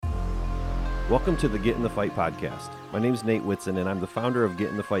Welcome to the Get in the Fight podcast. My name is Nate Whitson, and I'm the founder of Get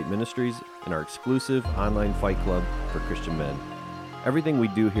in the Fight Ministries and our exclusive online fight club for Christian men. Everything we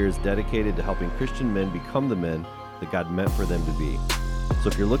do here is dedicated to helping Christian men become the men that God meant for them to be. So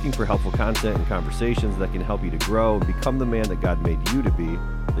if you're looking for helpful content and conversations that can help you to grow and become the man that God made you to be,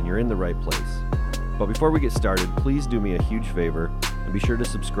 then you're in the right place. But before we get started, please do me a huge favor and be sure to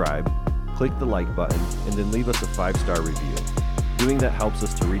subscribe, click the like button, and then leave us a 5-star review. Doing that helps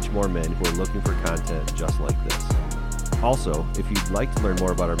us to reach more men who are looking for content just like this. Also, if you'd like to learn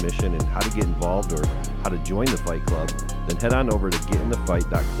more about our mission and how to get involved or how to join the Fight Club, then head on over to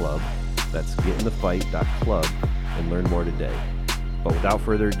getinthefight.club. That's getinthefight.club and learn more today. But without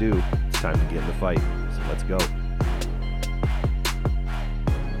further ado, it's time to get in the fight. So let's go.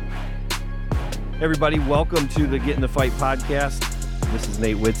 Hey everybody, welcome to the Get in the Fight podcast. This is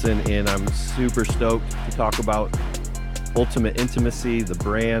Nate Whitson, and I'm super stoked to talk about Ultimate Intimacy, the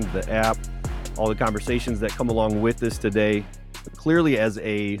brand, the app, all the conversations that come along with this today. Clearly, as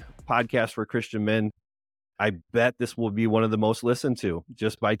a podcast for Christian men, I bet this will be one of the most listened to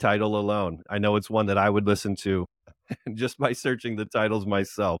just by title alone. I know it's one that I would listen to just by searching the titles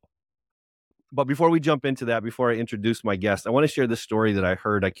myself. But before we jump into that, before I introduce my guest, I want to share this story that I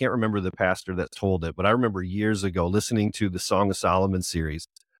heard. I can't remember the pastor that told it, but I remember years ago listening to the Song of Solomon series.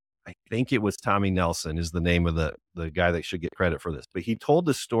 I think it was Tommy Nelson is the name of the guy that should get credit for this. But he told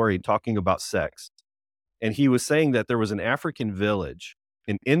this story talking about sex. And he was saying that there was an African village.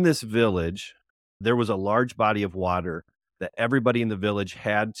 And in this village, there was a large body of water that everybody in the village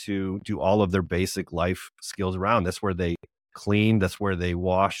had to do all of their basic life skills around. That's where they cleaned. That's where they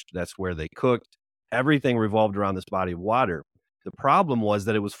washed. That's where they cooked. Everything revolved around this body of water. The problem was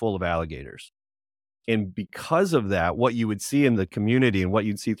that it was full of alligators. And because of that, what you would see in the community and what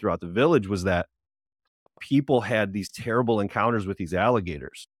you'd see throughout the village was that people had these terrible encounters with these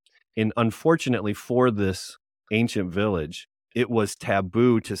alligators. And unfortunately for this ancient village, it was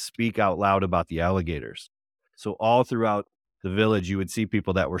taboo to speak out loud about the alligators. So all throughout the village, you would see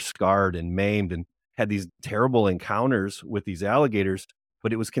people that were scarred and maimed and had these terrible encounters with these alligators,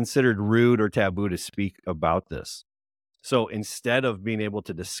 but it was considered rude or taboo to speak about this. So instead of being able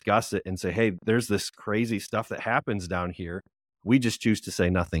to discuss it and say, hey, there's this crazy stuff that happens down here, we just choose to say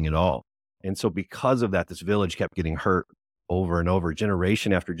nothing at all. And so because of that, this village kept getting hurt over and over,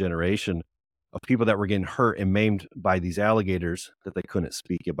 generation after generation of people that were getting hurt and maimed by these alligators that they couldn't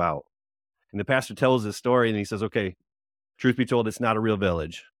speak about. And the pastor tells this story and he says, okay, truth be told, it's not a real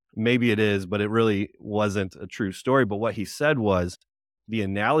village. Maybe it is, but it really wasn't a true story. But what he said was, the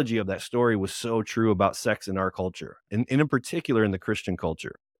analogy of that story was so true about sex in our culture, and in particular in the Christian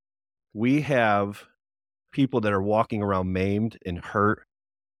culture. We have people that are walking around maimed and hurt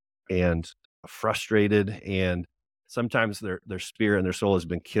and frustrated, and sometimes their spirit and their soul has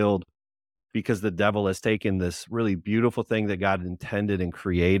been killed because the devil has taken this really beautiful thing that God intended and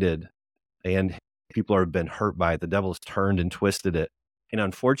created, and people have been hurt by it. The devil has turned and twisted it. And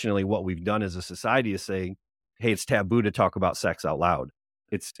unfortunately, what we've done as a society is saying, hey, it's taboo to talk about sex out loud.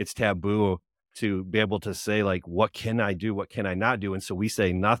 It's taboo to be able to say, like, what can I do? What can I not do? And so we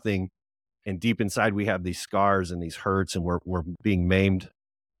say nothing. And deep inside, we have these scars and these hurts, and we're being maimed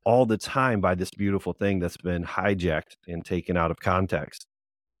all the time by this beautiful thing that's been hijacked and taken out of context.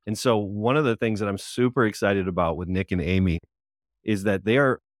 And so one of the things that I'm super excited about with Nick and Amy is that they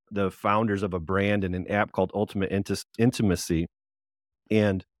are the founders of a brand and an app called Ultimate Intimacy.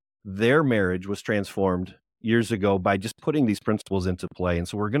 And their marriage was transformed years ago by just putting these principles into play. And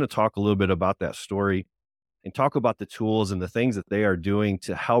so we're going to talk a little bit about that story and talk about the tools and the things that they are doing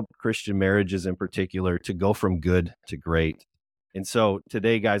to help Christian marriages in particular to go from good to great. And so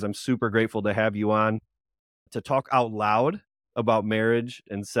today, guys, I'm super grateful to have you on to talk out loud about marriage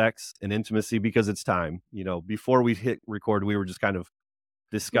and sex and intimacy, because it's time. You know, before we hit record, we were just kind of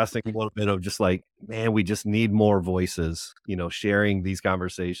discussing a little bit of just like, man, we just need more voices, you know, sharing these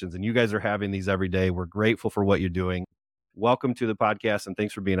conversations. And you guys are having these every day. We're grateful for what you're doing. Welcome to the podcast, and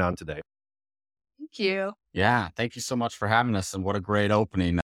thanks for being on today. Thank you. Yeah, thank you so much for having us. And what a great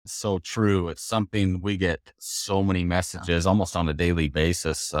opening. It's so true. It's something we get so many messages almost on a daily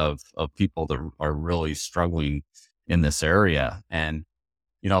basis of people that are really struggling in this area. And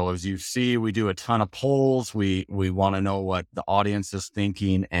you know, as you see, we do a ton of polls. We want to know what the audience is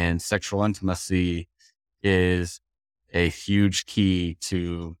thinking, and sexual intimacy is a huge key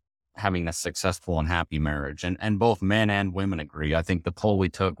to having a successful and happy marriage. And both men and women agree. I think the poll we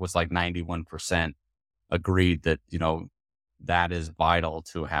took was like 91% agreed that, you know, that is vital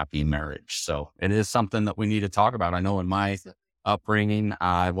to a happy marriage. So it is something that we need to talk about. I know in my upbringing,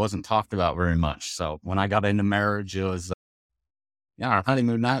 I wasn't talked about very much. So when I got into marriage, it was Yeah, our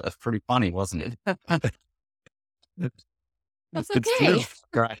honeymoon night was pretty funny, wasn't it? That's It's okay. true.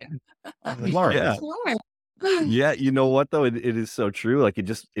 Right. Yeah. That's Lord. Yeah, you know what though? It is so true. Like it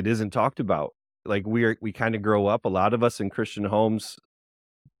isn't talked about. Like we kind of grow up, a lot of us in Christian homes,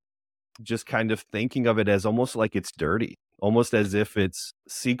 just kind of thinking of it as almost like it's dirty, almost as if it's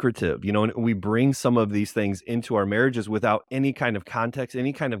secretive, and we bring some of these things into our marriages without any kind of context,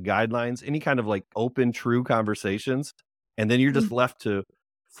 any kind of guidelines, any kind of like open, true conversations. And then you're just left to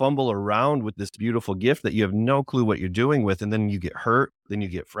fumble around with this beautiful gift that you have no clue what you're doing with. And then you get hurt, then you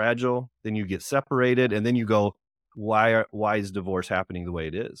get fragile, then you get separated, and then you go, why is divorce happening the way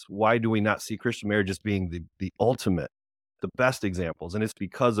it is? Why do we not see Christian marriage as being the ultimate, the best examples? And it's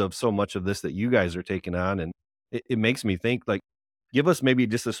because of so much of this that you guys are taking on. And it makes me think, like, give us maybe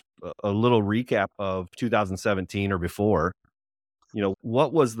just a little recap of 2017 or before.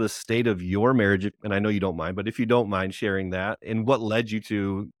 What was the state of your marriage? And I know you don't mind, but if you don't mind sharing that, and what led you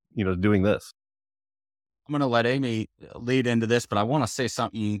to, doing this? I'm going to let Amy lead into this, but I want to say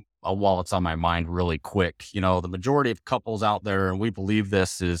something while it's on my mind really quick. The majority of couples out there, and we believe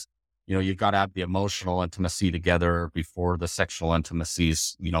this, is, you've got to have the emotional intimacy together before the sexual intimacy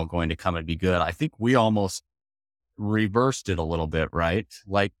is, going to come and be good. I think we almost reversed it a little bit, right?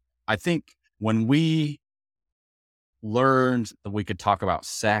 Like, I think when we learned that we could talk about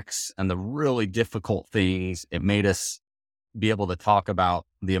sex and the really difficult things, it made us be able to talk about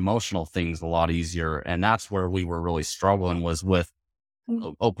the emotional things a lot easier. And that's where we were really struggling, was with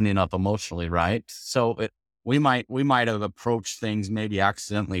opening up emotionally, right? So we might have approached things maybe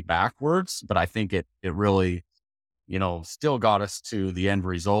accidentally backwards, but I think it really, still got us to the end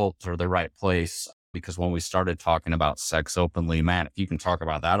result or the right place. Because when we started talking about sex openly, man, if you can talk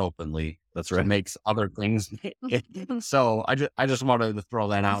about that openly, That's right. It makes other things. So I just wanted to throw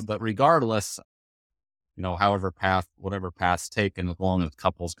that out. But regardless, whatever path's taken, as long as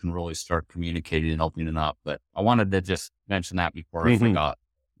couples can really start communicating and opening up. But I wanted to just mention that before I forgot.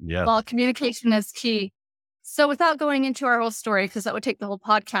 Yeah. Well, communication is key. So without going into our whole story, because that would take the whole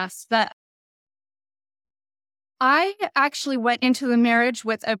podcast, but I actually went into the marriage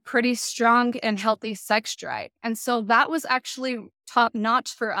with a pretty strong and healthy sex drive. And so that was actually top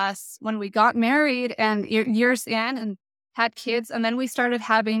notch for us when we got married and years in and had kids. And then we started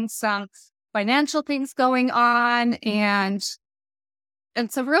having some financial things going on and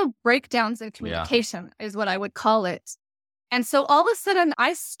some real breakdowns in communication is what I would call it. And so all of a sudden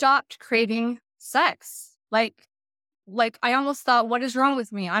I stopped craving sex. Like I almost thought, what is wrong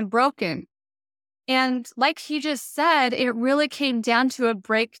with me? I'm broken. And like he just said, it really came down to a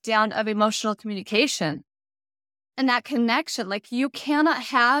breakdown of emotional communication and that connection. Like, you cannot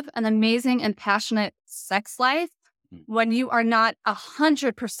have an amazing and passionate sex life when you are not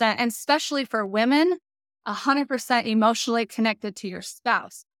 100%, and especially for women, 100% emotionally connected to your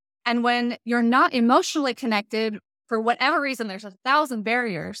spouse. And when you're not emotionally connected, for whatever reason, there's 1,000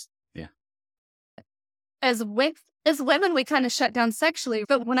 barriers. Yeah. As women, we kind of shut down sexually.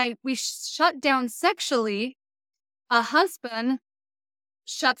 But when we shut down sexually, a husband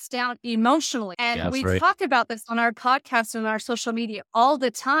shuts down emotionally. And we talk about this on our podcast and our social media all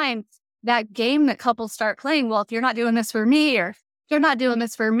the time. That game that couples start playing. Well, if you're not doing this for me, or if you're not doing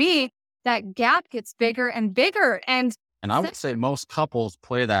this for me, that gap gets bigger and bigger. And I would say most couples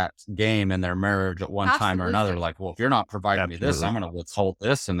play that game in their marriage at one time or another. Like, well, if you're not providing me this, I'm going to withhold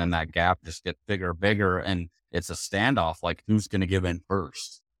this. And then that gap just gets bigger and bigger. And it's a standoff, like, who's going to give in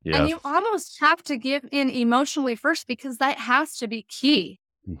first? Yeah. And you almost have to give in emotionally first, because that has to be key.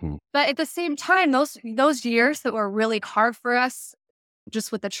 Mm-hmm. But at the same time, those years that were really hard for us,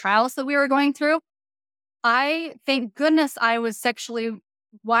 just with the trials that we were going through, thank goodness I was sexually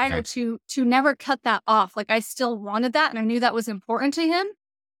wired to never cut that off. Like, I still wanted that, and I knew that was important to him.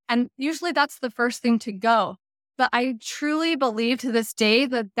 And usually that's the first thing to go. But I truly believe to this day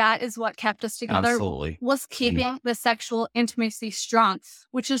that is what kept us together. Absolutely. Was keeping the sexual intimacy strong,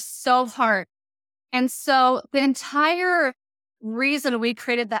 which is so hard. And so the entire reason we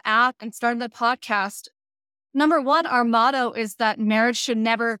created the app and started the podcast, number one, our motto is that marriage should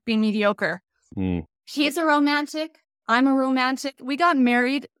never be mediocre. He's a romantic. I'm a romantic. We got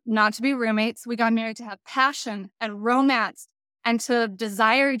married not to be roommates. We got married to have passion and romance and to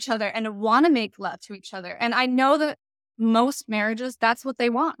desire each other and to want to make love to each other. And I know that most marriages, that's what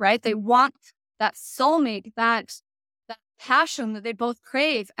they want, right? They want that soulmate, that passion that they both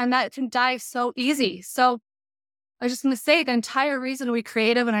crave, and that can die so easy. So I was just going to say, the entire reason we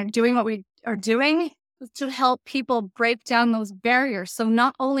creative and are doing what we are doing is to help people break down those barriers. So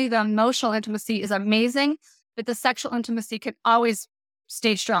not only the emotional intimacy is amazing, but the sexual intimacy can always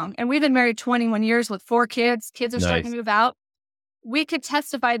stay strong. And we've been married 21 years with 4 kids. Kids are starting to move out. we could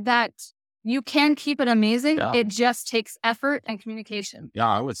testify that you can keep it amazing. Yeah. It just takes effort and communication. Yeah,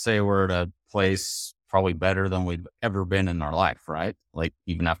 I would say we're at a place probably better than we've ever been in our life, right? Like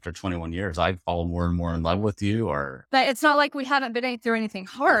even after 21 years, I fall more and more in love with you But it's not like we haven't been through anything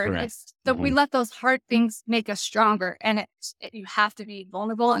hard. Correct. It's that we let those hard things make us stronger. And you have to be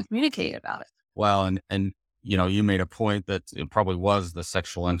vulnerable and communicate about it. Well, and you made a point that it probably was the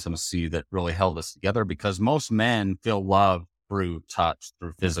sexual intimacy that really held us together, because most men feel love through touch,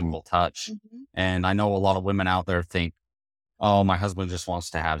 through physical touch. Mm-hmm. And I know a lot of women out there think, oh, my husband just wants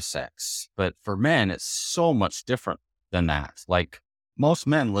to have sex. But for men, it's so much different than that. Like most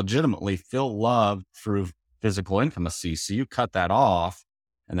men legitimately feel love through physical intimacy. So you cut that off,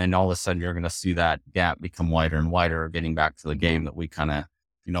 and then all of a sudden you're going to see that gap become wider and wider, getting back to the game that we kind of,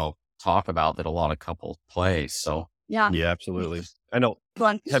 talk about that a lot of couples play. So Yeah, absolutely. I know. Go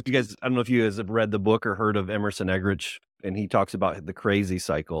on. I don't know if you guys have read the book or heard of Emerson Eggerichs, and he talks about the crazy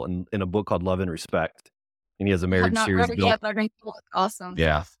cycle in a book called Love and Respect. And he has a I've marriage not series read it built. yet, but it's awesome.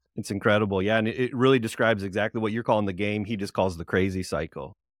 yeah, It's incredible. Yeah. And it really describes exactly what you're calling the game. He just calls the crazy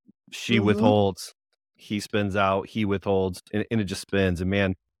cycle. She withholds, he spins out, he withholds, and it just spins. And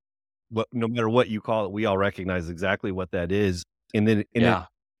man, no matter what you call it, we all recognize exactly what that is. And then,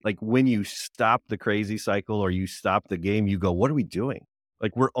 like when you stop the crazy cycle or you stop the game, you go, what are we doing?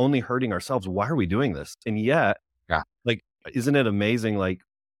 Like we're only hurting ourselves. Why are we doing this? And yet, like, isn't it amazing? Like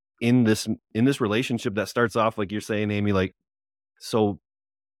in this relationship that starts off, like you're saying, Amy, like, so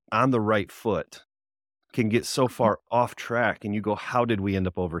on the right foot can get so far off track, and you go, how did we end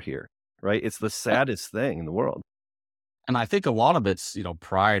up over here? Right? It's the saddest thing in the world. And I think a lot of it's,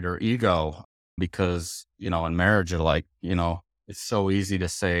 pride or ego, because, in marriage, you're like, it's so easy to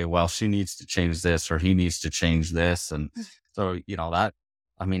say, well, she needs to change this or he needs to change this. And so,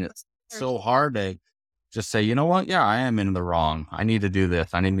 it's so hard to just say, you know what? Yeah, I am in the wrong. I need to do this.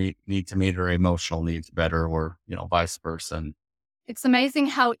 I need to meet her emotional needs better, or, vice versa. And it's amazing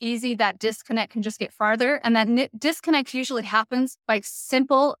how easy that disconnect can just get farther. And that disconnect usually happens by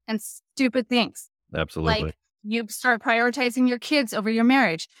simple and stupid things. Absolutely. Like you start prioritizing your kids over your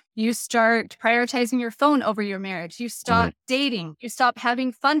marriage. You start prioritizing your phone over your marriage. You stop dating. You stop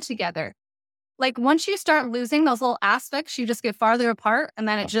having fun together. Like once you start losing those little aspects, you just get farther apart, and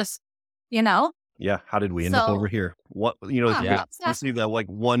then it just, Yeah. How did we end up over here? What, Yeah. you see that like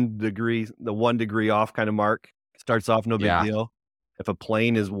 1 degree, the 1 degree off kind of mark starts off no big deal. If a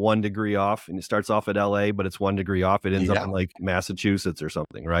plane is 1 degree off and it starts off at LA, but it's 1 degree off, it ends up in like Massachusetts or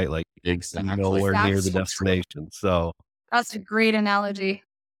something, right? Like nowhere near the destination. So that's a great analogy.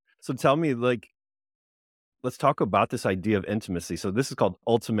 So tell me, like, let's talk about this idea of intimacy. So this is called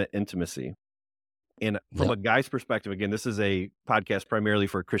ultimate intimacy. And from a guy's perspective, again, this is a podcast primarily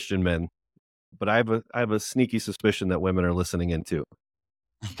for Christian men, but I have a sneaky suspicion that women are listening in too.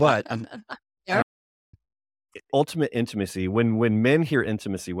 But ultimate intimacy, when men hear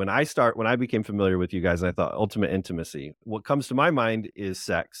intimacy, when I became familiar with you guys and I thought ultimate intimacy, what comes to my mind is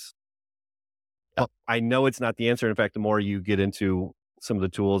sex. I know it's not the answer. In fact, the more you get into some of the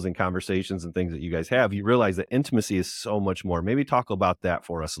tools and conversations and things that you guys have, you realize that intimacy is so much more. Maybe talk about that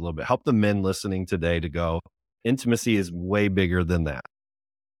for us a little bit. Help the men listening today to go, intimacy is way bigger than that.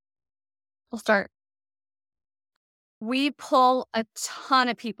 We'll start. We pull a ton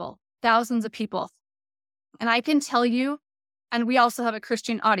of people, thousands of people. And I can tell you, and we also have a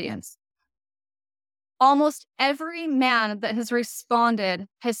Christian audience, almost every man that has responded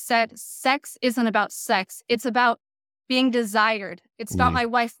has said sex isn't about sex. It's about being desired. It's about my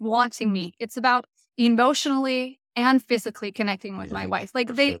wife wanting me. It's about emotionally and physically connecting with my wife.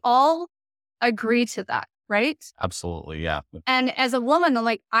 Like they all agree to that, right? Absolutely. Yeah. And as a woman,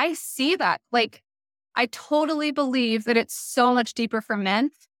 like I see that, like I totally believe that it's so much deeper for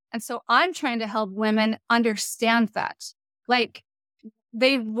men. And so I'm trying to help women understand that. Like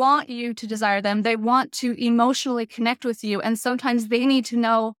they want you to desire them. They want to emotionally connect with you. And sometimes they need to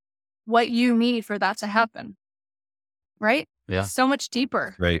know what you need for that to happen. Right? Yeah. So much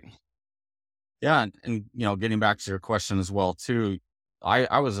deeper. Right. Yeah. And getting back to your question as well, too,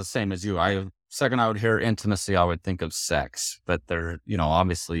 I was the same as you. Second I would hear intimacy, I would think of sex. But there,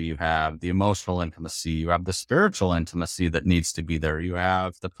 obviously you have the emotional intimacy, you have the spiritual intimacy that needs to be there. You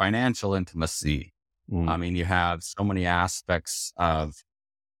have the financial intimacy. I mean, you have so many aspects of,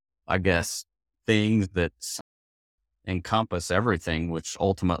 I guess, things that encompass everything, which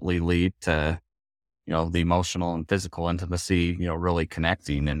ultimately lead to, the emotional and physical intimacy, really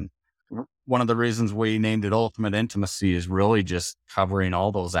connecting. And one of the reasons we named it ultimate intimacy is really just covering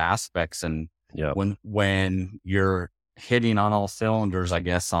all those aspects. And when you're hitting on all cylinders, I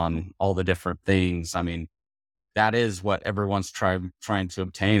guess, on all the different things, I mean, that is what everyone's trying to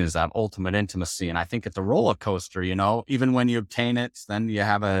obtain, is that ultimate intimacy. And I think it's a roller coaster, even when you obtain it, then you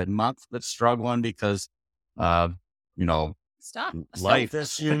have a month that's struggling because, Stop. life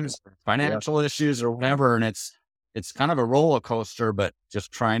issues, financial issues or whatever. And it's kind of a roller coaster, but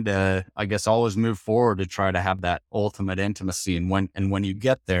just trying to, I guess, always move forward to try to have that ultimate intimacy. And when you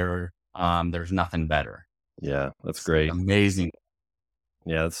get there, there's nothing better. Yeah, that's great. Amazing.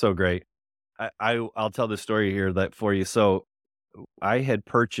 Yeah, that's so great. I'll tell the story here that for you. So I had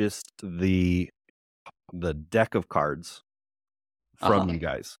purchased the deck of cards from you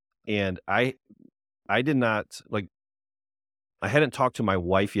guys, and I did not I hadn't talked to my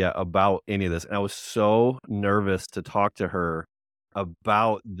wife yet about any of this, and I was so nervous to talk to her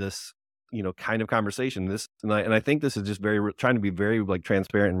about this, kind of conversation. And I think this is just trying to be very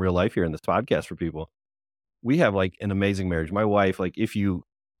transparent in real life here in this podcast for people. We have an amazing marriage. My wife, if you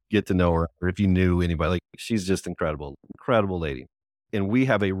get to know her, or if you knew anybody, she's just incredible lady. And we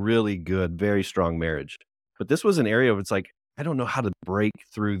have a really good, very strong marriage. But this was an area of I don't know how to break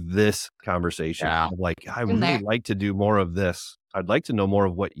through this conversation. Yeah. I would really like to do more of this. I'd like to know more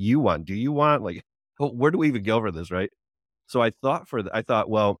of what you want. Do you want, where do we even go for this? Right. So I thought,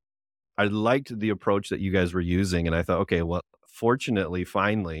 well, I liked the approach that you guys were using. And I thought, okay, well, fortunately,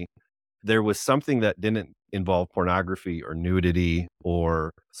 finally, there was something that didn't involve pornography or nudity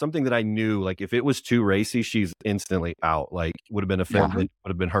or something that I knew, if it was too racy, she's instantly out, would have been offended, would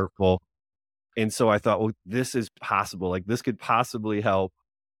have been hurtful. And so I thought, well, this is possible. This could possibly help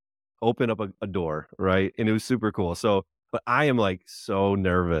open up a door. Right. And it was super cool. So, but I am so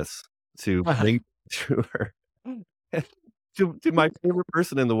nervous to bring to her, to my favorite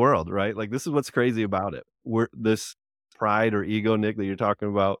person in the world. Right. This is what's crazy about it. This pride or ego, Nick, that you're talking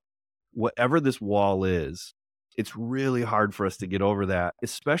about, whatever this wall is, it's really hard for us to get over that,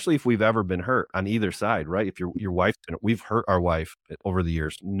 especially if we've ever been hurt on either side, right? If your wife's we've hurt our wife over the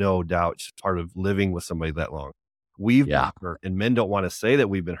years, no doubt. It's part of living with somebody that long. We've been hurt, and men don't want to say that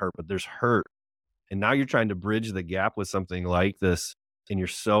we've been hurt, but there's hurt. And now you're trying to bridge the gap with something like this, and you're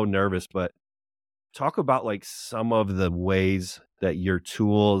so nervous. But talk about some of the ways that your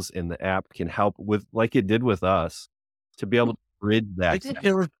tools in the app can help with, like it did with us, to be able to bridge that.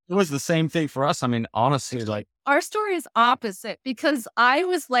 It was the same thing for us. I mean, honestly, our story is opposite, because I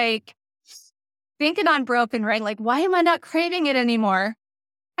was thinking on broken, right? Why am I not craving it anymore?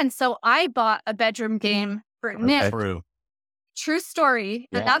 And so I bought a bedroom game for Nick. True story.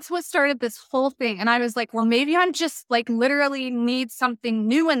 And that's what started this whole thing. And I was well, maybe I'm just literally need something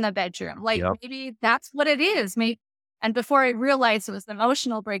new in the bedroom. Maybe that's what it is. And before I realized it was the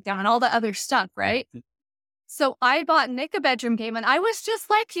emotional breakdown and all the other stuff, right? So I bought Nick a bedroom game, and I was just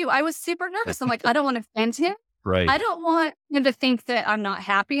like you. I was super nervous. I'm I don't want to offend him. Right. I don't want him to think that I'm not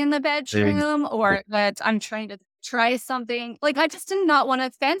happy in the bedroom or that I'm trying to try something. I just did not want to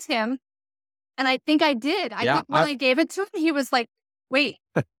offend him. And I think I did. I think when I gave it to him, he was wait,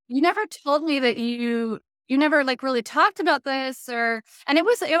 you never told me that you never really talked about this, and it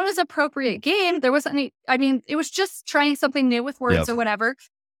was appropriate game. There wasn't any, it was just trying something new with words or whatever.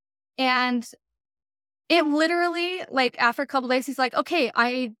 And it literally, after a couple of days, he's okay,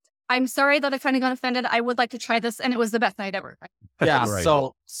 I'm sorry that I kind of got offended. I would like to try this. And it was the best night ever. Yeah. Right.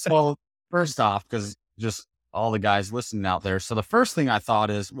 So first off, because just all the guys listening out there. So the first thing I thought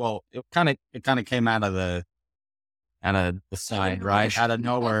is, well, it kind of came out of the side, right? Out of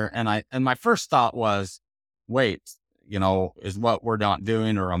nowhere. And my first thought was, wait, is what we're not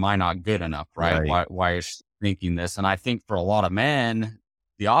doing, or am I not good enough? Right. Why is she thinking this? And I think for a lot of men,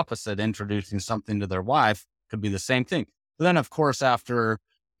 the opposite, introducing something to their wife, could be the same thing. But then of course, after,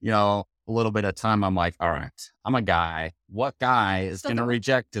 a little bit of time, I'm all right, I'm a guy. What guy is going to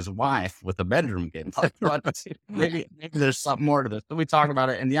reject his wife with a bedroom game? Maybe there's something more to this. So we talk about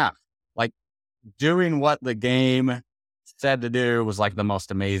it, and doing what the game said to do was the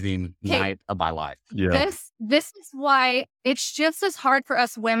most amazing night of my life. Yeah. This is why it's just as hard for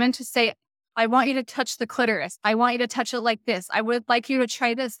us women to say, I want you to touch the clitoris. I want you to touch it like this. I would like you to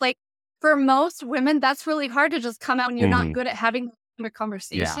try this. For most women, that's really hard to just come out when you're not good at having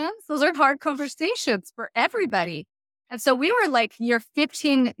conversations. Yeah. Those are hard conversations for everybody. And so we were you're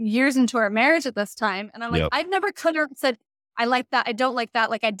 15 years into our marriage at this time. And I'm I've never could have said, I like that. I don't like that.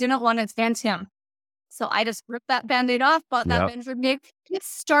 I didn't want to offend him. So I just ripped that Band-Aid off, bought that bedroom game. It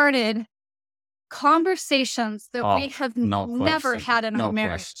started conversations that we have never had in our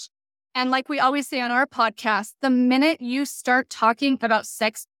marriage. Question. And we always say on our podcast, the minute you start talking about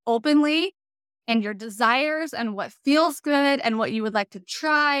sex openly, and your desires and what feels good and what you would like to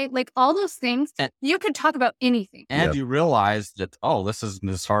try, like all those things. And you could talk about anything. And you realize that, oh, this isn't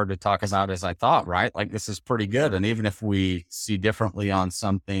as hard to talk about as I thought, right? Like, this is pretty good. And even if we see differently on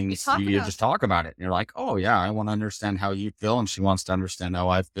some things, you just talk about it. And you're like, oh, yeah, I want to understand how you feel. And she wants to understand how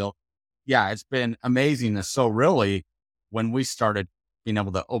I feel. Yeah, it's been amazing. And so really, when we started being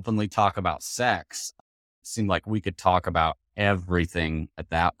able to openly talk about sex, it seemed like we could talk about everything at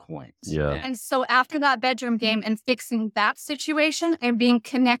that point. Yeah. And so after that bedroom game and fixing that situation and being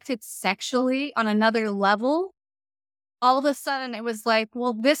connected sexually on another level, all of a sudden it was like,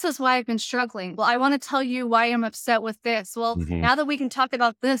 well, this is why I've been struggling. Well, I want to tell you why I'm upset with this. Well, now that we can talk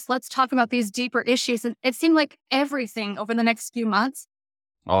about this, let's talk about these deeper issues. And it seemed like everything over the next few months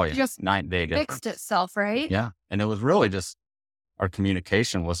just night and day fixed itself, right? Yeah. And it was really just our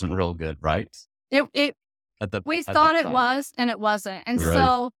communication wasn't real good, right? We thought it was, and it wasn't. And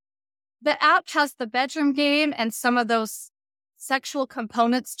so the app has the bedroom game and some of those sexual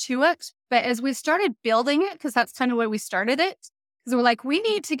components to it. But as we started building it, because that's kind of where we started it, because we're like, we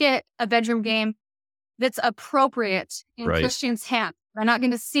need to get a bedroom game that's appropriate in Christian's hand. We're not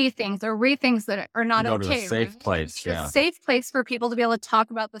going to see things or read things that are not okay. To a safe place, a safe place for people to be able to talk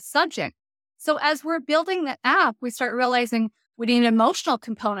about the subject. So as we're building the app, we start realizing we need an emotional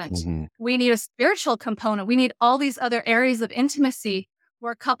component. We need a spiritual component. We need all these other areas of intimacy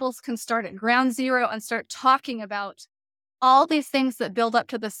where couples can start at ground zero and start talking about all these things that build up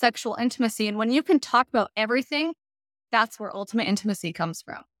to the sexual intimacy. And when you can talk about everything, that's where ultimate intimacy comes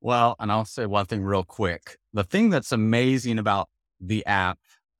from. Well, and I'll say one thing real quick. The thing that's amazing about the app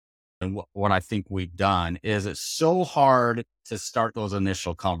and what I think we've done is it's so hard to start those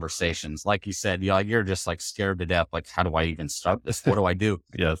initial conversations. Like you said, you're just like scared to death. Like, how do I even start this? What do I do?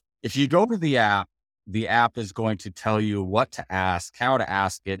 Yes. If you go to the app is going to tell you what to ask, how to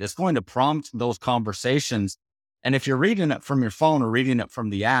ask it. It's going to prompt those conversations. And if you're reading it from your phone or reading it from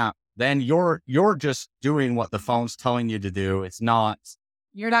the app, then you're just doing what the phone's telling you to do.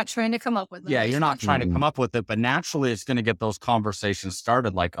 You're not trying to come up with it. Yeah, you're not trying to come up with it, but naturally it's going to get those conversations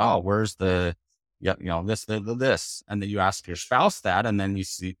started like, oh, where's this. And then you ask your spouse that. And then you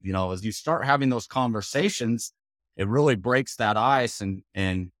see, as you start having those conversations, it really breaks that ice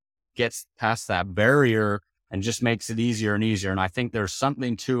and gets past that barrier and just makes it easier and easier. And I think there's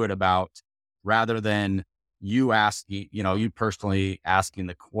something to it about rather than you asking, you personally asking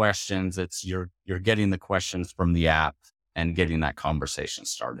the questions, it's you're getting the questions from the app and getting that conversation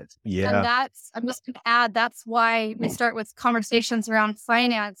started. Yeah. And I'm just going to add, that's why we start with conversations around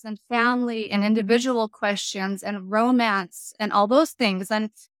finance and family and individual questions and romance and all those things. And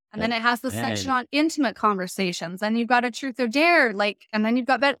then it has the section on intimate conversations, and you've got a truth or dare, and then you've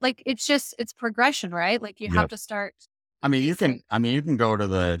got it's progression, right? Like you have to start. You can go to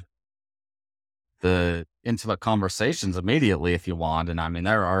the intimate conversations immediately if you want. And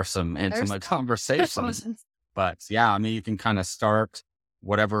there are some intimate conversations. But yeah, you can kind of start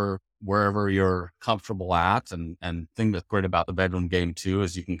wherever you're comfortable at. And thing that's great about the bedroom game too,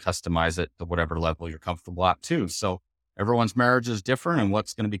 is you can customize it to whatever level you're comfortable at too. So everyone's marriage is different, and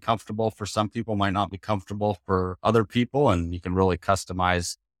what's going to be comfortable for some people might not be comfortable for other people. And you can really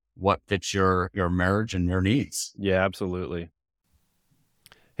customize what fits your marriage and your needs. Yeah, absolutely.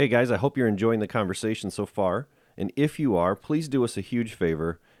 Hey guys, I hope you're enjoying the conversation so far. And if you are, please do us a huge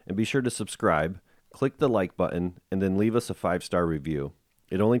favor and be sure to subscribe. Click the like button, and then leave us a 5-star review.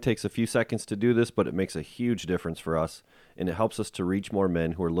 It only takes a few seconds to do this, but it makes a huge difference for us, and it helps us to reach more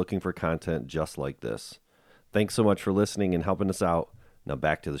men who are looking for content just like this. Thanks so much for listening and helping us out. Now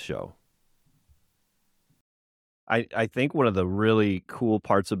back to the show. I think one of the really cool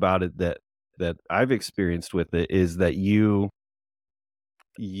parts about it that I've experienced with it is that you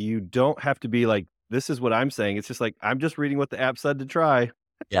don't have to be like, this is what I'm saying. It's just like, I'm just reading what the app said to try.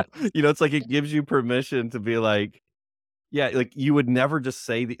 Yeah. It's like it gives you permission to be like, yeah, like you would never just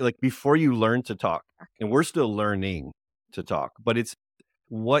say before you learn to talk, and we're still learning to talk, but it's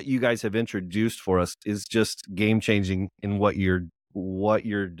what you guys have introduced for us is just game changing in what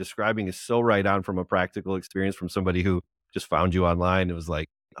you're describing is so right on from a practical experience from somebody who just found you online and was like,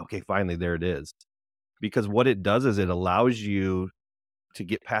 okay, finally, there it is. Because what it does is it allows you to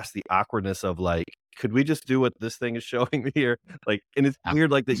get past the awkwardness of like, could we just do what this thing is showing me here? And it's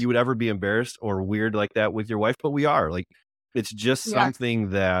weird that you would ever be embarrassed or weird like that with your wife, but we are it's just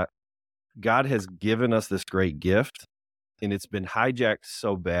something that God has given us this great gift, and it's been hijacked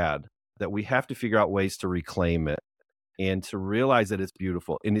so bad that we have to figure out ways to reclaim it and to realize that it's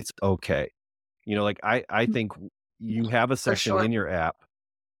beautiful and it's okay. I think you have a section in your app,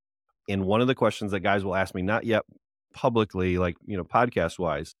 and one of the questions that guys will ask me, not yet publicly, podcast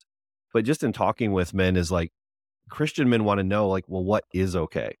wise, But just in talking with men is like, Christian men want to know, like, well, what is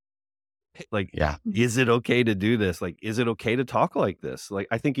okay? Like, Yeah. is it okay to do this? Like, is it okay to talk like this? Like,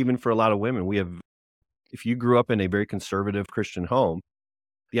 I think even for a lot of women, if you grew up in a very conservative Christian home,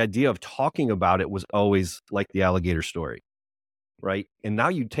 the idea of talking about it was always like the alligator story, right? And now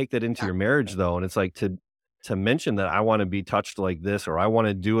you take that into your marriage though, and it's like to mention that I want to be touched like this or I want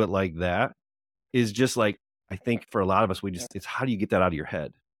to do it like that is just like, I think for a lot of us, it's how do you get that out of your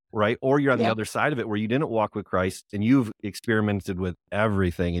head, right? Or you're on the other side of it where you didn't walk with Christ and you've experimented with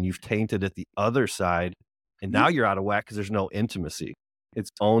everything and you've tainted it the other side, and now you're out of whack because there's no intimacy.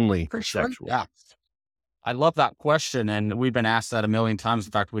 It's only sexual. Yeah. I love that question. And we've been asked that a million times.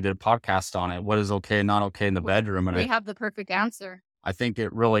 In fact, we did a podcast on it. What is okay and not okay in the bedroom? And We have the perfect answer. I think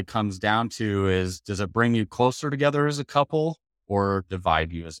it really comes down to does it bring you closer together as a couple or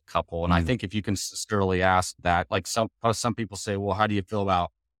divide you as a couple? And I think if you consistently ask that, like some people say, well, how do you feel about,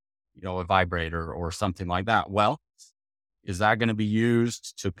 a vibrator or something like that? Well, is that going to be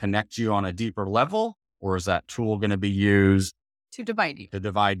used to connect you on a deeper level? Or is that tool going to be used to divide you? To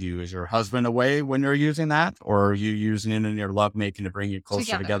divide you. Is your husband away when you're using that? Or are you using it in your lovemaking to bring you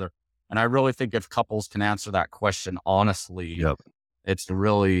closer together? And I really think if couples can answer that question honestly, it's a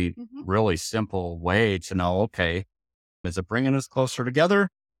really, really simple way to know, okay, is it bringing us closer together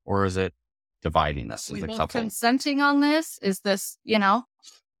or is it dividing us as a couple? Consenting on this? Is this,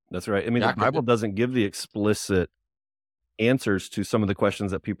 That's right. I mean, the Bible doesn't give the explicit answers to some of the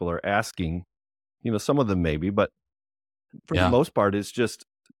questions that people are asking. Some of them maybe, but for the most part, it's just,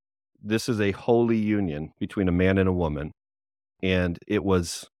 this is a holy union between a man and a woman. And it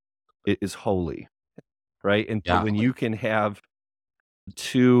is holy, right? And so when you can have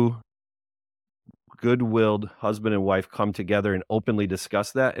two good-willed husband and wife come together and openly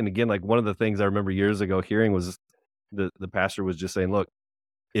discuss that. And again, like one of the things I remember years ago hearing was the pastor was just saying, look,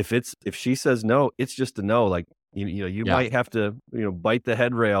 if she says no, it's just a no. Like, you might have to, bite the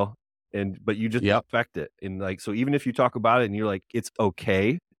headrail but you just expect it. And like, so even if you talk about it and you're like, it's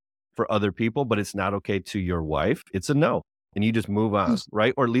okay for other people, but it's not okay to your wife, it's a no. And you just move on,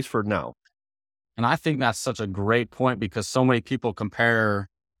 right? Or at least for now. And I think that's such a great point because so many people compare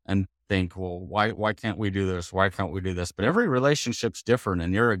and think, well, why can't we do this? Why can't we do this? But every relationship's different.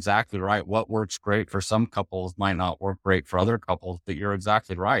 And you're exactly right. What works great for some couples might not work great for other couples, but you're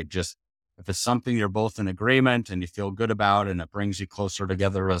exactly right. Just if it's something you're both in agreement and you feel good about and it brings you closer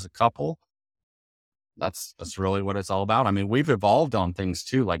together as a couple, that's really what it's all about. I mean, we've evolved on things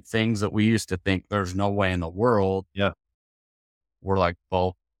too, like things that we used to think there's no way in the world. Yeah. We're like,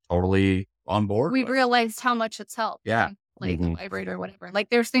 well, totally on board. We've realized how much it's helped. Yeah. Like vibrator or whatever. Like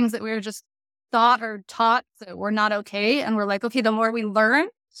there's things that we were just thought or taught that were not okay. And we're like, okay, the more we learn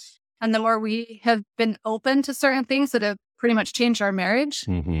and the more we have been open to certain things that have pretty much changed our marriage,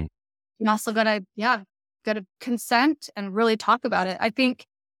 you also gotta consent and really talk about it. I think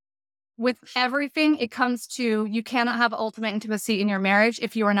with everything, it comes to, you cannot have ultimate intimacy in your marriage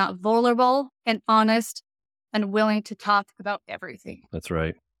if you are not vulnerable and honest and willing to talk about everything. That's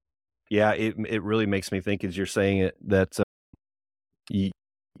right. Yeah, it really makes me think as you're saying it that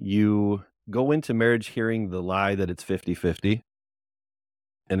you go into marriage hearing the lie that it's 50-50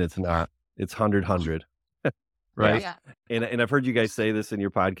 and it's not. It's 100-100. Right? Yeah. And I've heard you guys say this in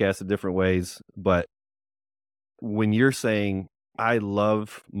your podcast in different ways, but when you're saying, I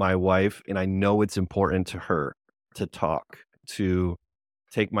love my wife and I know it's important to her to talk, to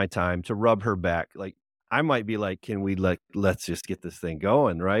take my time, to rub her back. Like I might be like, can we let's just get this thing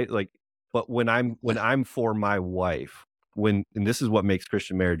going, right? Like, but when I'm for my wife, and this is what makes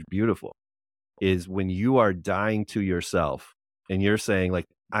Christian marriage beautiful, is when you are dying to yourself and you're saying like,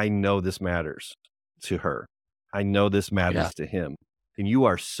 I know this matters to her. I know this matters to him. And you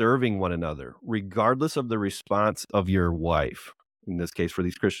are serving one another, regardless of the response of your wife. In this case, for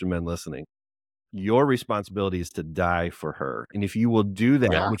these Christian men listening, your responsibility is to die for her. And if you will do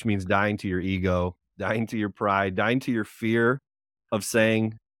that, which means dying to your ego, dying to your pride, dying to your fear of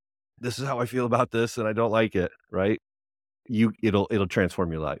saying, this is how I feel about this and I don't like it, right? It'll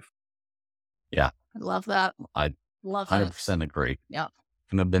transform your life. Yeah. I love that. I love 100% agree. Yeah.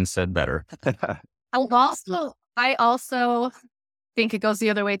 Couldn't have been said better. I also think it goes the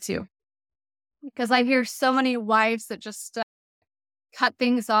other way too, because I hear so many wives that just cut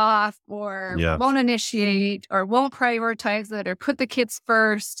things off or won't initiate or won't prioritize it or put the kids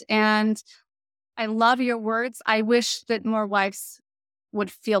first. And I love your words. I wish that more wives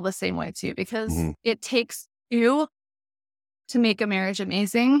would feel the same way too, because it takes two to make a marriage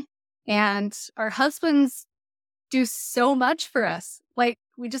amazing. And our husbands do so much for us. Like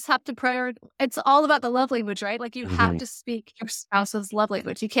We just have to it's all about the love language, right? Like you have to speak your spouse's love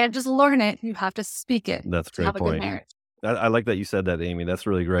language. You can't just learn it. You have to speak it. That's a to great have a good point. marriage. I like that you said that, Amy. That's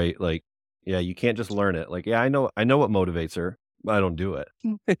really great. Like, yeah, you can't just learn it. Like, yeah, I know what motivates her, but I don't do it.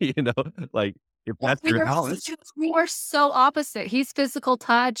 You know, like if that's your house. We are so opposite. He's physical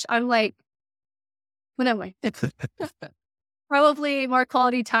touch. I'm like, what am I? Probably more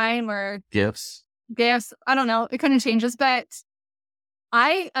quality time or Gifts. I don't know. It kind of changes, but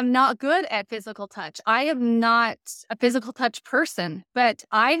I am not good at physical touch. I am not a physical touch person, but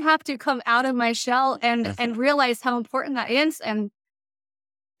I have to come out of my shell and realize how important that is and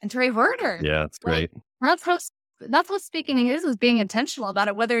to revert her. Yeah, it's great. Like, that's what speaking is being intentional about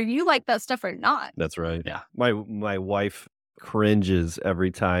it, whether you like that stuff or not. That's right. Yeah. My wife cringes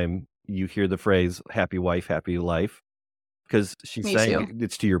every time you hear the phrase "happy wife, happy life," because she's saying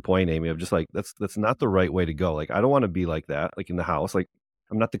it's to your point, Amy, of just like that's not the right way to go. Like, I don't want to be like that, like in the house. Like,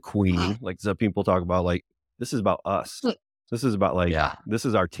 I'm not the queen. Like some people talk about, like, this is about us. This is about like, this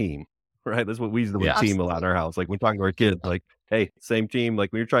is our team, right? That's what we use the word team a lot in our house. Like when talking to our kids, like, hey, same team.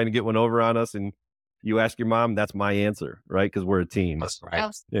 Like when you're trying to get one over on us and you ask your mom, that's my answer, right? Because we're a team. That's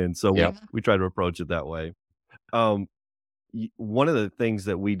right. And so we try to approach it that way. One of the things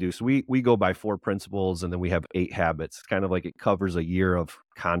that we do, so we go by 4 principles and then we have 8 habits. It's kind of like it covers a year of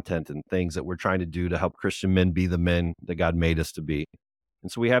content and things that we're trying to do to help Christian men be the men that God made us to be.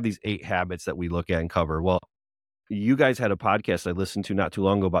 And so we have these 8 habits that we look at and cover. Well, you guys had a podcast I listened to not too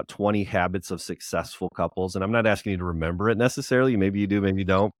long ago about 20 habits of successful couples. And I'm not asking you to remember it necessarily. Maybe you do, maybe you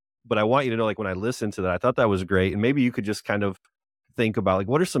don't. But I want you to know, like when I listened to that, I thought that was great. And maybe you could just kind of think about, like,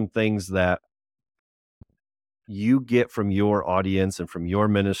 what are some things that you get from your audience and from your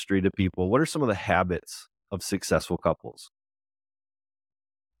ministry to people? What are some of the habits of successful couples?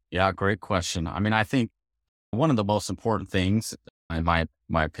 Yeah, great question. I mean, I think one of the most important things, in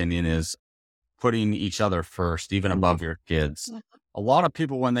my opinion, is putting each other first, even above your kids. A lot of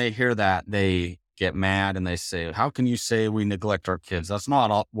people, when they hear that, they get mad and they say, how can you say we neglect our kids? That's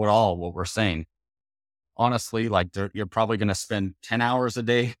not what we're saying. Honestly, like you're probably going to spend 10 hours a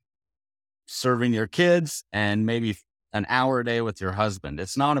day serving your kids and maybe an hour a day with your husband.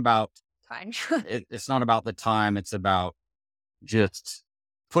 It's not about time. It's not about the time. It's about just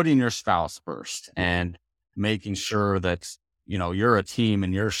putting your spouse first and making sure that, you know, you're a team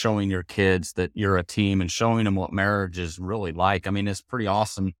and you're showing your kids that you're a team and showing them what marriage is really like. I mean, it's pretty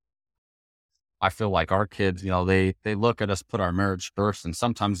awesome. I feel like our kids, you know, they look at us, put our marriage first. And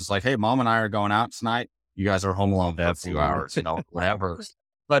sometimes it's like, hey, mom and I are going out tonight. You guys are home alone for a few hours, you know, whatever.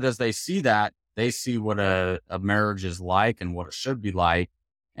 But as they see that, they see what a marriage is like and what it should be like.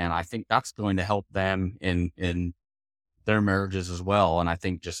 And I think that's going to help them in their marriages as well. And I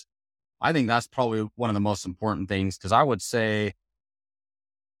think that's probably one of the most important things, because I would say,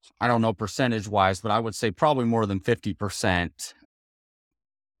 I don't know percentage wise, but I would say probably more than 50%.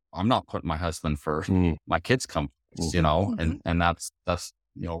 I'm not putting my husband first. My kids come, you know, and that's,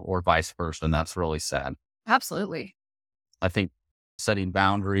 you know, or vice versa. And that's really sad. Absolutely. I think setting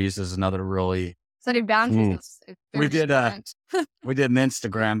boundaries is another really. Setting boundaries. We did an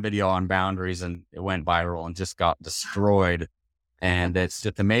Instagram video on boundaries and it went viral and just got destroyed. And it's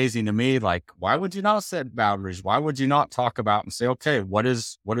just amazing to me. Like, why would you not set boundaries? Why would you not talk about and say, okay, what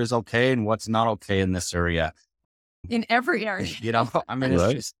is okay and what's not okay in this area? In every area. You know, I mean,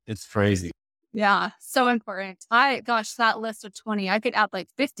 it's crazy. Yeah. So important. That list of 20, I could add like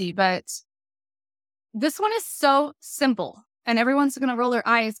 50, but this one is so simple and everyone's going to roll their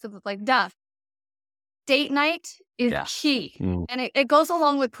eyes because it's like, duh. Date night is key. And it goes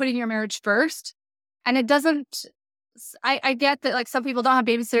along with putting your marriage first. And it doesn't, I get that like some people don't have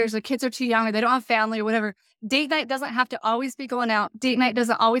babysitters, or kids are too young, or they don't have family or whatever. Date night doesn't have to always be going out. Date night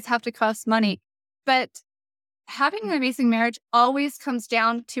doesn't always have to cost money. But having an amazing marriage always comes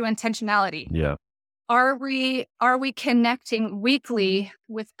down to intentionality. Yeah. Are we connecting weekly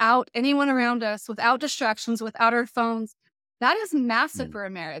without anyone around us, without distractions, without our phones? That is massive for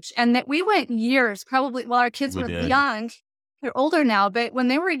a marriage. And that we went years, probably while our kids were young. They're older now, but when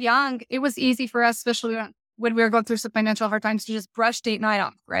they were young, it was easy for us, especially when we were going through some financial hard times, to just brush date night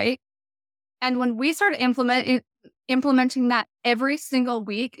off, right? And when we started implementing that every single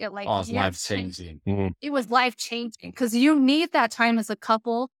week, it was life-changing. It was life-changing because you need that time as a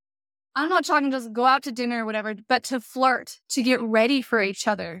couple. I'm not talking just go out to dinner or whatever, but to flirt, to get ready for each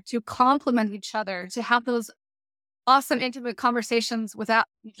other, to compliment each other, to have those awesome, intimate conversations that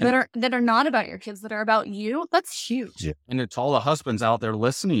are not about your kids, that are about you. That's huge. Yeah. And it's all the husbands out there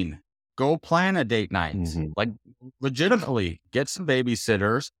listening. Go plan a date night. Like legitimately get some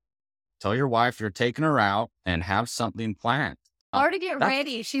babysitters. Tell your wife you're taking her out and have something planned. Uh, Or to get That's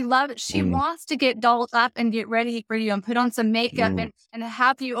ready. She Mm, wants to get dolled up and get ready for you and put on some makeup mm, and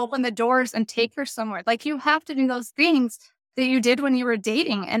have you open the doors and take her somewhere. Like you have to do those things that you did when you were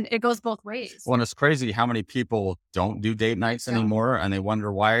dating. And it goes both ways. Well, and it's crazy how many people don't do date nights Yeah. anymore and they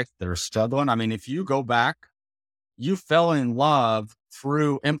wonder why they're struggling. I mean, if you go back, you fell in love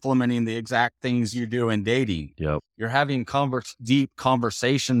through implementing the exact things you do in dating. yep. You're having deep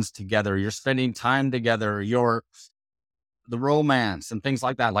conversations together. You're spending time together. The romance and things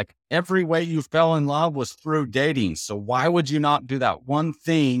like that. Like every way you fell in love was through dating. So why would you not do that one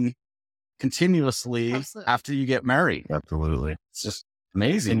thing continuously Absolutely. after you get married? Absolutely. It's just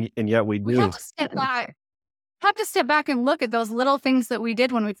amazing. And yet we We do. have to step back. Have to step back and look at those little things that we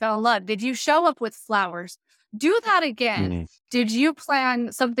did when we fell in love. Did you show up with flowers? Do that again. Mm, Did you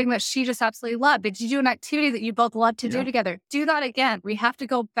plan something that she just absolutely loved? Did you do an activity that you both love to Yeah. do together? Do that again. We have to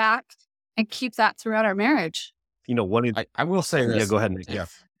go back and keep that throughout our marriage. one of I will say yeah, this. go ahead, Nick. Yeah.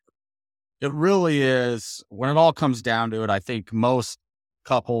 It really is, when it all comes down to it, I think most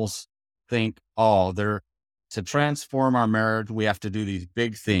couples think, oh, to transform our marriage, we have to do these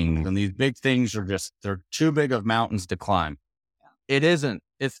big things. And these big things they're too big of mountains to climb. It isn't.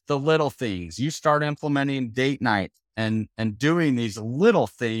 It's the little things. You start implementing date night and doing these little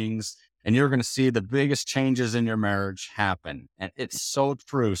things, and you're going to see the biggest changes in your marriage happen. And it's so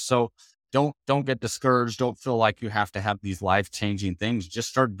true. So don't get discouraged. Don't feel like you have to have these life-changing things. Just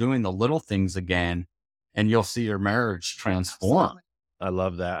start doing the little things again, and you'll see your marriage transform. Absolutely. I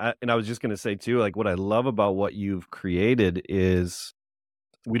love that. And I was just going to say too, like what I love about what you've created is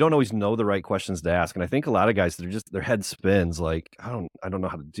we don't always know the right questions to ask. And I think a lot of guys, their head spins like, I don't know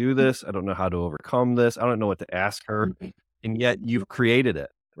how to do this. I don't know how to overcome this. I don't know what to ask her. And yet you've created it,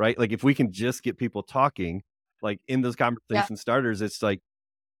 right? Like if we can just get people talking, like in those conversation starters, it's like,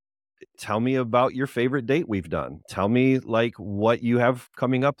 tell me about your favorite date we've done. Tell me like what you have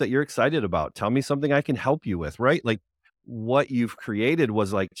coming up that you're excited about. Tell me something I can help you with, right? Like what you've created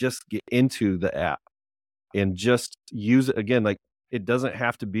was like, just get into the app and just use it again. Like it doesn't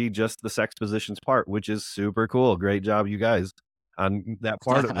have to be just the sex positions part, which is super cool. Great job, you guys, on that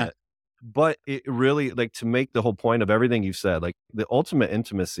part of it. But it really, like, to make the whole point of everything you've said, like the ultimate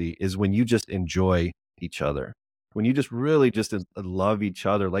intimacy is when you just enjoy each other, when you just really just love each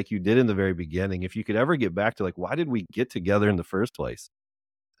other like you did in the very beginning. If you could ever get back to like, why did we get together in the first place?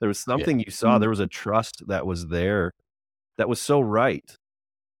 There was Yeah. something you saw, there was a trust that was there that was so right.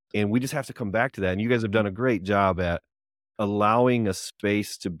 And we just have to come back to that. And you guys have done a great job at allowing a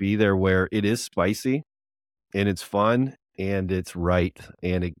space to be there where it is spicy and it's fun and it's right.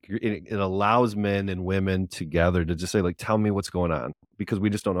 And it allows men and women together to just say, like, tell me what's going on, because we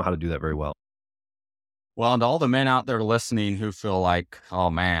just don't know how to do that very well. Well, and to all the men out there listening who feel like, oh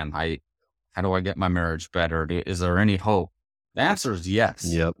man, how do I get my marriage better? Is there any hope? The answer is yes.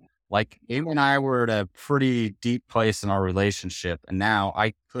 Yep. Like Amy and I were at a pretty deep place in our relationship, and now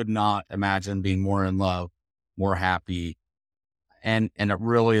I could not imagine being more in love, more happy. And it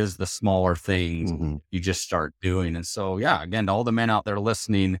really is the smaller things you just start doing. And so, yeah, again, to all the men out there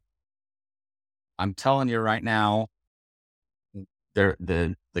listening, I'm telling you right now,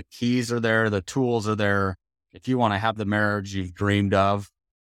 the keys are there, the tools are there. If you want to have the marriage you've dreamed of,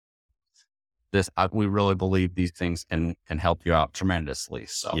 we really believe these things can help you out tremendously.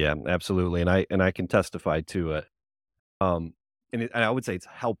 So Yeah, absolutely. And I can testify to it. And I would say it's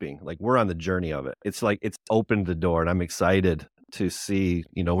helping. Like we're on the journey of it. It's like it's opened the door, and I'm excited to see.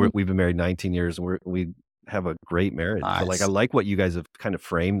 We've been married 19 years, and we have a great marriage. So like nice. I like what you guys have kind of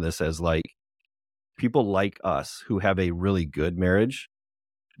framed this as, like people like us who have a really good marriage,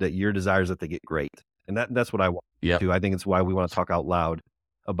 that your desire is that they get great, and that's what I want to Yep. do. I think it's why we want to talk out loud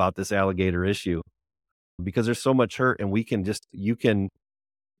about this alligator issue, because there's so much hurt, and you can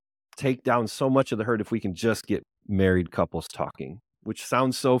take down so much of the hurt if we can just get married couples talking, which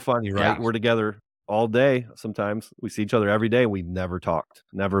sounds so funny, right? Yeah. We're together all day. Sometimes we see each other every day. We never talked,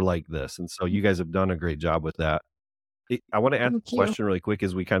 never like this. And so you guys have done a great job with that. I want to ask Thank a you. question really quick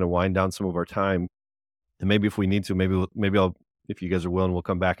as we kind of wind down some of our time. And maybe if we need to, maybe I'll, if you guys are willing, we'll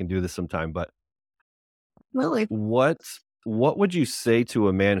come back and do this sometime. But Really? what would you say to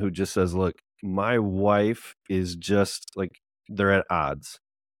a man who just says, look, my wife is just like, they're at odds.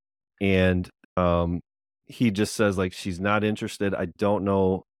 And he just says, like, she's not interested. I don't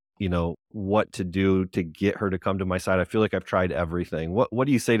know, what to do to get her to come to my side. I feel like I've tried everything. What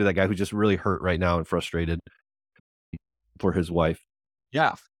do you say to that guy who's just really hurt right now and frustrated for his wife?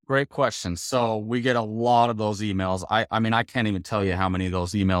 Yeah. Great question. So we get a lot of those emails. I mean, I can't even tell you how many of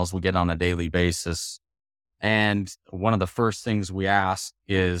those emails we get on a daily basis. And one of the first things we ask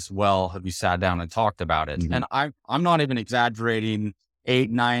is, well, have you sat down and talked about it? Mhm. And I'm not even exaggerating.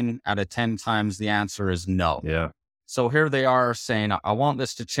 8, 9 out of 10 times the answer is no. Yeah. So here they are saying, I want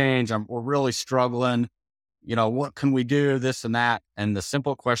this to change. We're really struggling. What can we do? This and that. And the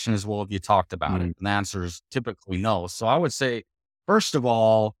simple question is, well, have you talked about it? And the answer is typically no. So I would say, first of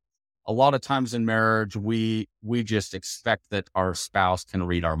all, a lot of times in marriage, we just expect that our spouse can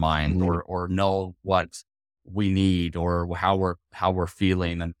read our mind or know what we need or how we're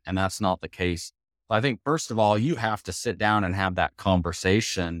feeling. And that's not the case. I think first of all, you have to sit down and have that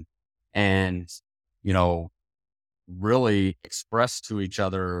conversation and, really express to each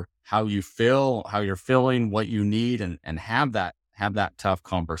other how you feel, how you're feeling, what you need, and have that tough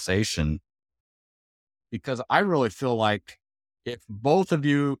conversation. Because I really feel like if both of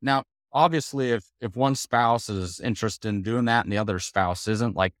you, now, obviously if one spouse is interested in doing that and the other spouse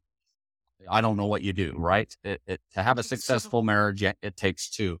isn't, like, I don't know what you do, right? To have a successful marriage, it takes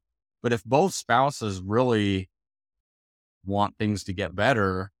two. But if both spouses really want things to get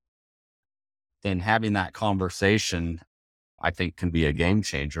better, then having that conversation, I think, can be a game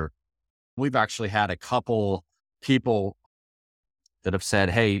changer. We've actually had a couple people that have said,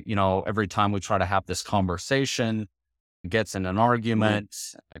 hey, every time we try to have this conversation, it gets in an argument,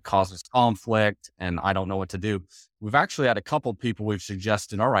 it causes conflict, and I don't know what to do. We've actually had a couple people we've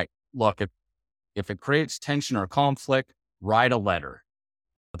suggested, all right, look, if it creates tension or conflict, write a letter.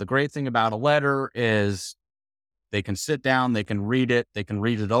 But the great thing about a letter is they can sit down, they can read it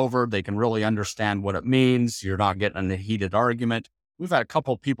over, they can really understand what it means. You're not getting in a heated argument. We've had a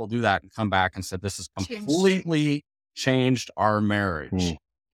couple of people do that and come back and said, this has completely changed our marriage. It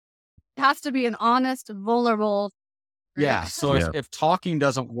has to be an honest, vulnerable. Yeah. So if talking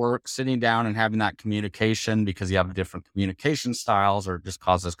doesn't work, sitting down and having that communication because you have different communication styles or it just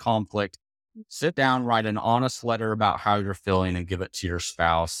causes conflict, sit down, write an honest letter about how you're feeling and give it to your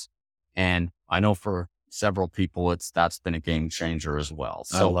spouse. And I know for several people, that's been a game changer as well.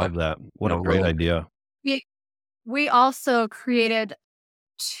 So I love that. What a great idea. We also created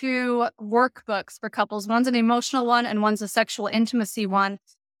 2 workbooks for couples. One's an emotional one and one's a sexual intimacy one.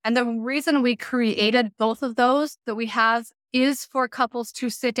 And the reason we created both of those that we have is for couples to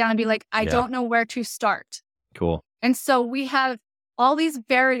sit down and be like, I don't know where to start. Cool. And so we have all these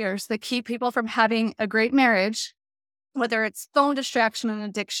barriers that keep people from having a great marriage, whether it's phone distraction and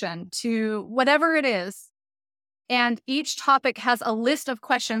addiction to whatever it is. And each topic has a list of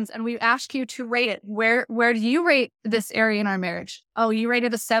questions and we ask you to rate it. Where do you rate this area in our marriage? Oh, you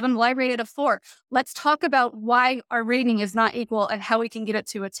rated a 7. Well, I rated a 4. Let's talk about why our rating is not equal and how we can get it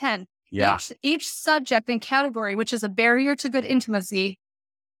to a 10. Yeah. Each subject and category, which is a barrier to good intimacy,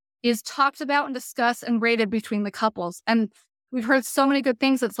 is talked about and discussed and rated between the couples. And we've heard so many good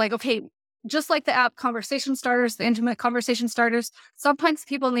things. It's like, okay, just like the app Conversation Starters, the intimate conversation starters, sometimes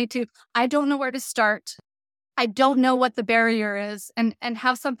people need to, I don't know where to start. I don't know what the barrier is, and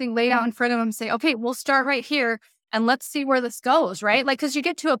have something laid out in front of them and say, okay, we'll start right here and let's see where this goes, right? Like, because you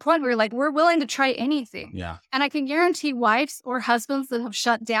get to a point where you're like, we're willing to try anything. Yeah. And I can guarantee wives or husbands that have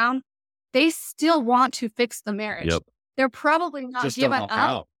shut down, they still want to fix the marriage. Yep. They're probably not Just giving don't know up.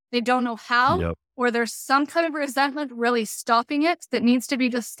 how. They don't know how, Yep. or there's some kind of resentment really stopping it that needs to be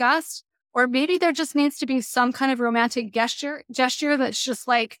discussed. Or maybe there just needs to be some kind of romantic gesture that's just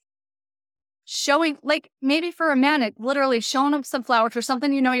like, showing, like maybe for a man, it literally showing up some flowers or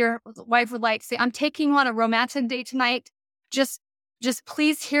something, your wife would like. Say, I'm taking you on a romantic date tonight. Just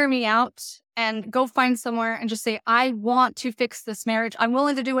please hear me out and go find somewhere and just say, I want to fix this marriage. I'm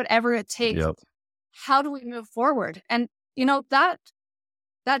willing to do whatever it takes. Yep. How do we move forward? And that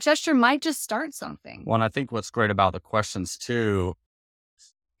gesture might just start something. Well, and I think what's great about the questions too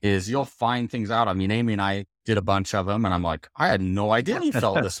is you'll find things out. I mean, Amy and I did a bunch of them and I'm like, I had no idea you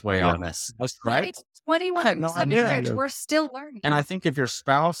felt this way on this. That's right. 21 had no idea. marriage, we're still learning. And I think if your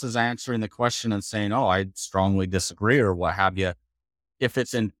spouse is answering the question and saying, oh, I strongly disagree or what have you,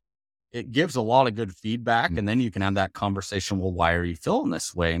 it gives a lot of good feedback. And then you can have that conversation. Well, why are you feeling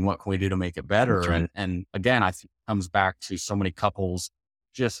this way? And what can we do to make it better? Right. And again, I think it comes back to so many couples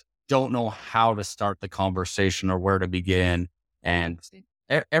just don't know how to start the conversation or where to begin. And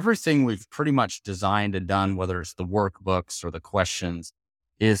everything we've pretty much designed and done, whether it's the workbooks or the questions,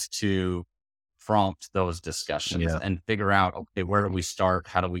 is to prompt those discussions and figure out, okay, where do we start?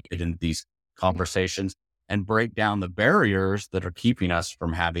 How do we get into these conversations and break down the barriers that are keeping us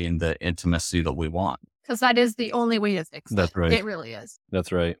from having the intimacy that we want? Because that is the only way to fix it. That's right. It really is.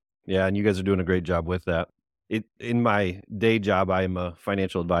 That's right. Yeah. And you guys are doing a great job with that. In my day job, I'm a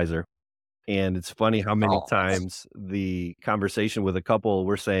financial advisor. And it's funny how many times the conversation with a couple,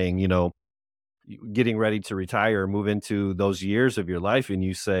 we're saying, getting ready to retire, move into those years of your life, and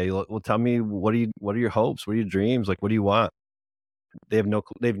you say, well, tell me, what are your hopes? What are your dreams? Like, what do you want? They've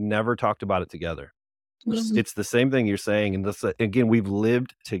never talked about it together. It's the same thing you're saying. And this, again, we've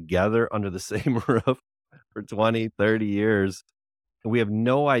lived together under the same roof for 20, 30 years. And we have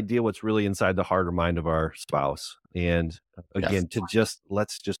no idea what's really inside the heart or mind of our spouse. And again,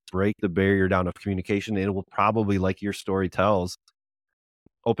 let's just break the barrier down of communication. And it will probably, like your story tells,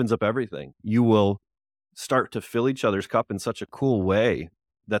 opens up everything. You will start to fill each other's cup in such a cool way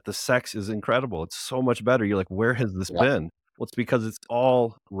that the sex is incredible. It's so much better. You're like, where has this been? Well, it's because it's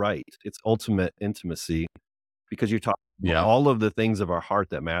all right. It's ultimate intimacy because you're talking about all of the things of our heart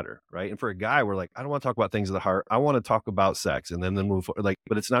that matter, right? And for a guy, we're like, I don't want to talk about things of the heart. I want to talk about sex and then move forward. Like,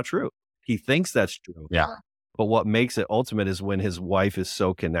 but it's not true. He thinks that's true. Yeah. But what makes it ultimate is when his wife is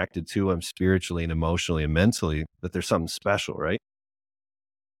so connected to him spiritually and emotionally and mentally that there's something special, right?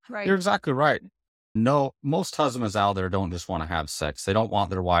 Right. You're exactly right. No, most husbands out there don't just want to have sex. They don't want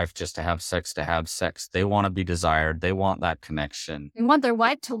their wife just to have sex to have sex. They want to be desired. They want that connection. They want their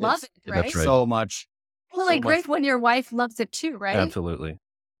wife to love it, right? That's right. So much. Well, like great when your wife loves it too, right? Absolutely.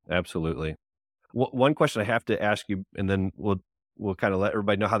 Absolutely. One question I have to ask you, and then we'll kind of let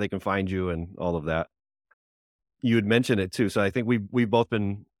everybody know how they can find you and all of that. You had mentioned it too. So I think we've both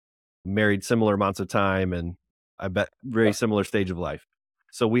been married similar amounts of time, and I bet very similar stage of life.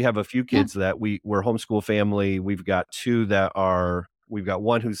 So we have a few kids that we're homeschool family. We've got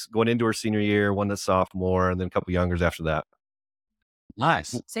one who's going into her senior year, one that's sophomore, and then a couple youngers after that.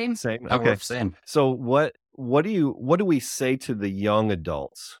 Nice. Same. Okay. Same. So what do we say to the young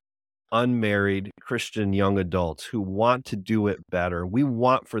adults, unmarried Christian young adults who want to do it better? We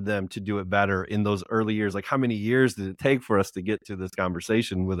want for them to do it better in those early years. Like, how many years did it take for us to get to this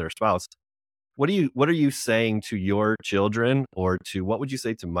conversation with our spouse? What are you saying to your children, or what would you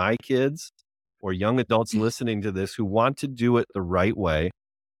say to my kids or young adults listening to this who want to do it the right way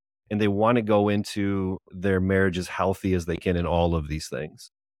and they want to go into their marriage as healthy as they can in all of these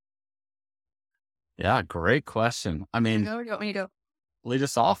things? Yeah, great question. I mean, You want me to go? lead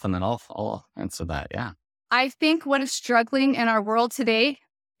us off and then I'll answer that. Yeah. I think what is struggling in our world today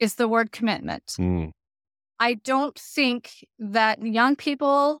is the word commitment. I don't think that young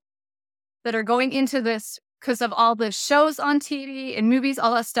people that are going into this because of all the shows on TV and movies,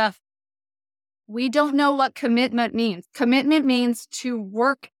 all that stuff, we don't know what commitment means. Commitment means to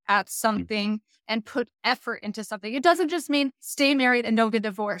work at something and put effort into something. It doesn't just mean stay married and don't get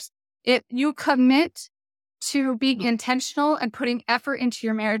divorced. You commit to being intentional and putting effort into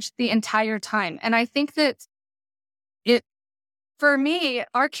your marriage the entire time. And I think that for me,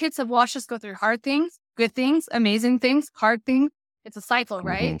 our kids have watched us go through hard things, good things, amazing things, hard things. It's a cycle,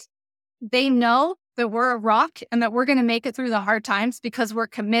 right? They know that we're a rock and that we're going to make it through the hard times because we're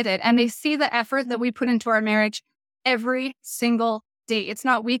committed. And they see the effort that we put into our marriage every single day. It's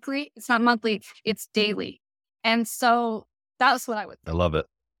not weekly. It's not monthly. It's daily. And so that's what I would think. I love it.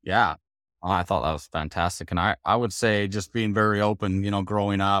 Yeah. I thought that was fantastic. And I would say just being very open,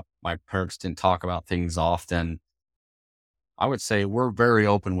 growing up, my parents didn't talk about things often. I would say we're very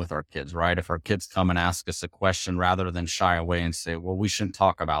open with our kids, right? If our kids come and ask us a question, rather than shy away and say, well, we shouldn't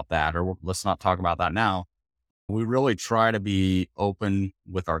talk about that, or let's not talk about that now. We really try to be open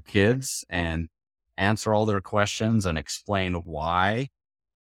with our kids and answer all their questions and explain why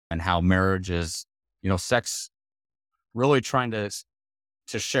and how marriage is, sex, really trying to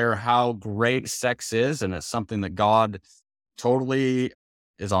share how great sex is. And it's something that God totally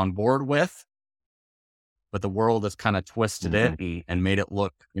is on board with. But the world has kind of twisted it and made it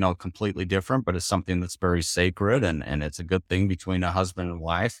look, completely different, but it's something that's very sacred and it's a good thing between a husband and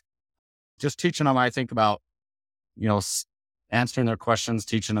wife. Just teaching them, I think, about, answering their questions,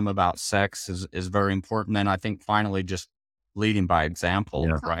 teaching them about sex is very important. And I think finally just leading by example,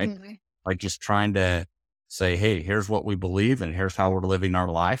 right? Like just trying to say, hey, here's what we believe and here's how we're living our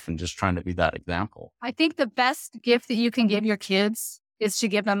life, and just trying to be that example. I think the best gift that you can give your kids is to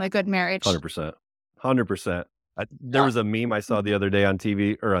give them a good marriage. 100%. 100%. There was a meme I saw the other day on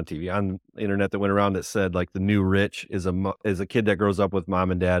the internet that went around that said, like, the new rich is a kid that grows up with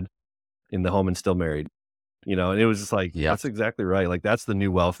mom and dad in the home and still married, and it was just like, that's exactly right. Like, that's the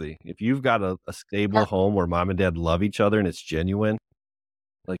new wealthy. If you've got a stable home where mom and dad love each other and it's genuine,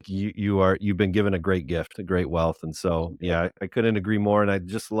 like you've been given a great gift, a great wealth. And so, I couldn't agree more. And I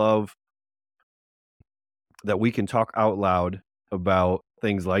just love that we can talk out loud about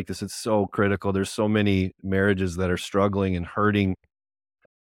things like this. It's so critical. There's so many marriages that are struggling and hurting.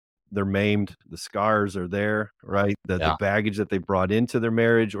 They're maimed. The scars are there, right? The baggage that they brought into their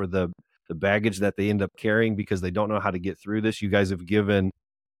marriage, or the baggage that they end up carrying because they don't know how to get through this. You guys have given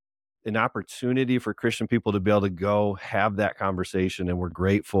an opportunity for Christian people to be able to go have that conversation. And we're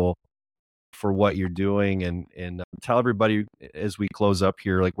grateful for what you're doing. And tell everybody as we close up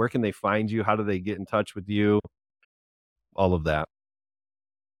here, like, where can they find you? How do they get in touch with you? All of that.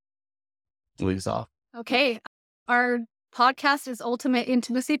 Leads off. Okay. Our podcast is Ultimate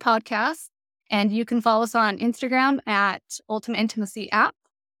Intimacy Podcast, and you can follow us on Instagram at Ultimate Intimacy App.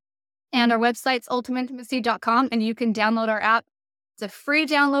 And our website's ultimateintimacy.com, and you can download our app. It's a free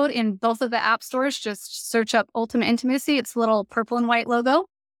download in both of the app stores. Just search up Ultimate Intimacy. It's a little purple and white logo.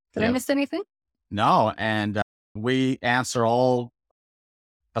 Did I miss anything? No. And we answer all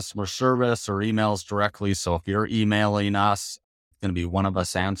customer service or emails directly. So if you're emailing us, it's going to be one of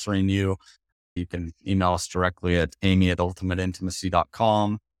us answering you. You can email us directly at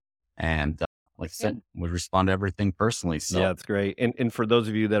amy@ultimateintimacy.com. And like I said, we respond to everything personally. So yeah, that's great. And for those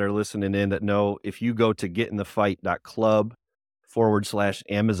of you that are listening in that know, if you go to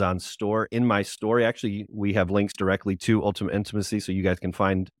getinthefight.club/Amazon store, in my story, actually, we have links directly to Ultimate Intimacy. So you guys can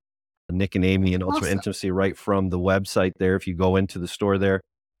find Nick and Amy and Ultimate Intimacy right from the website there if you go into the store there.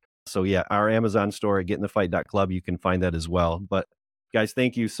 So yeah, our Amazon store at getinthefight.club, you can find that as well. But guys,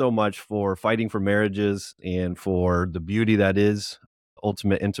 thank you so much for fighting for marriages and for the beauty that is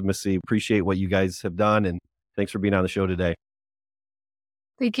Ultimate Intimacy. Appreciate what you guys have done, and thanks for being on the show today.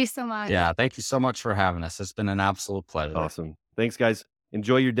 Thank you so much. yeah, thank you so much for having us. It's been an absolute pleasure. Awesome. Thanks, guys.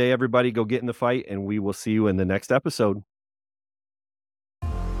 Enjoy your day, everybody. Go get in the fight, and we will see you in the next episode.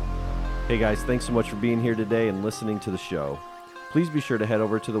 Hey, guys, thanks so much for being here today and listening to the show. Please be sure to head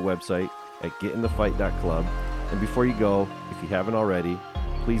over to the website at getinthefight.club. And before you go, if you haven't already,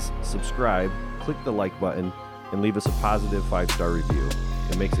 please subscribe, click the like button, and leave us a positive 5-star review.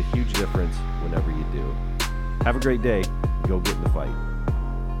 It makes a huge difference whenever you do. Have a great day. Go get in the fight.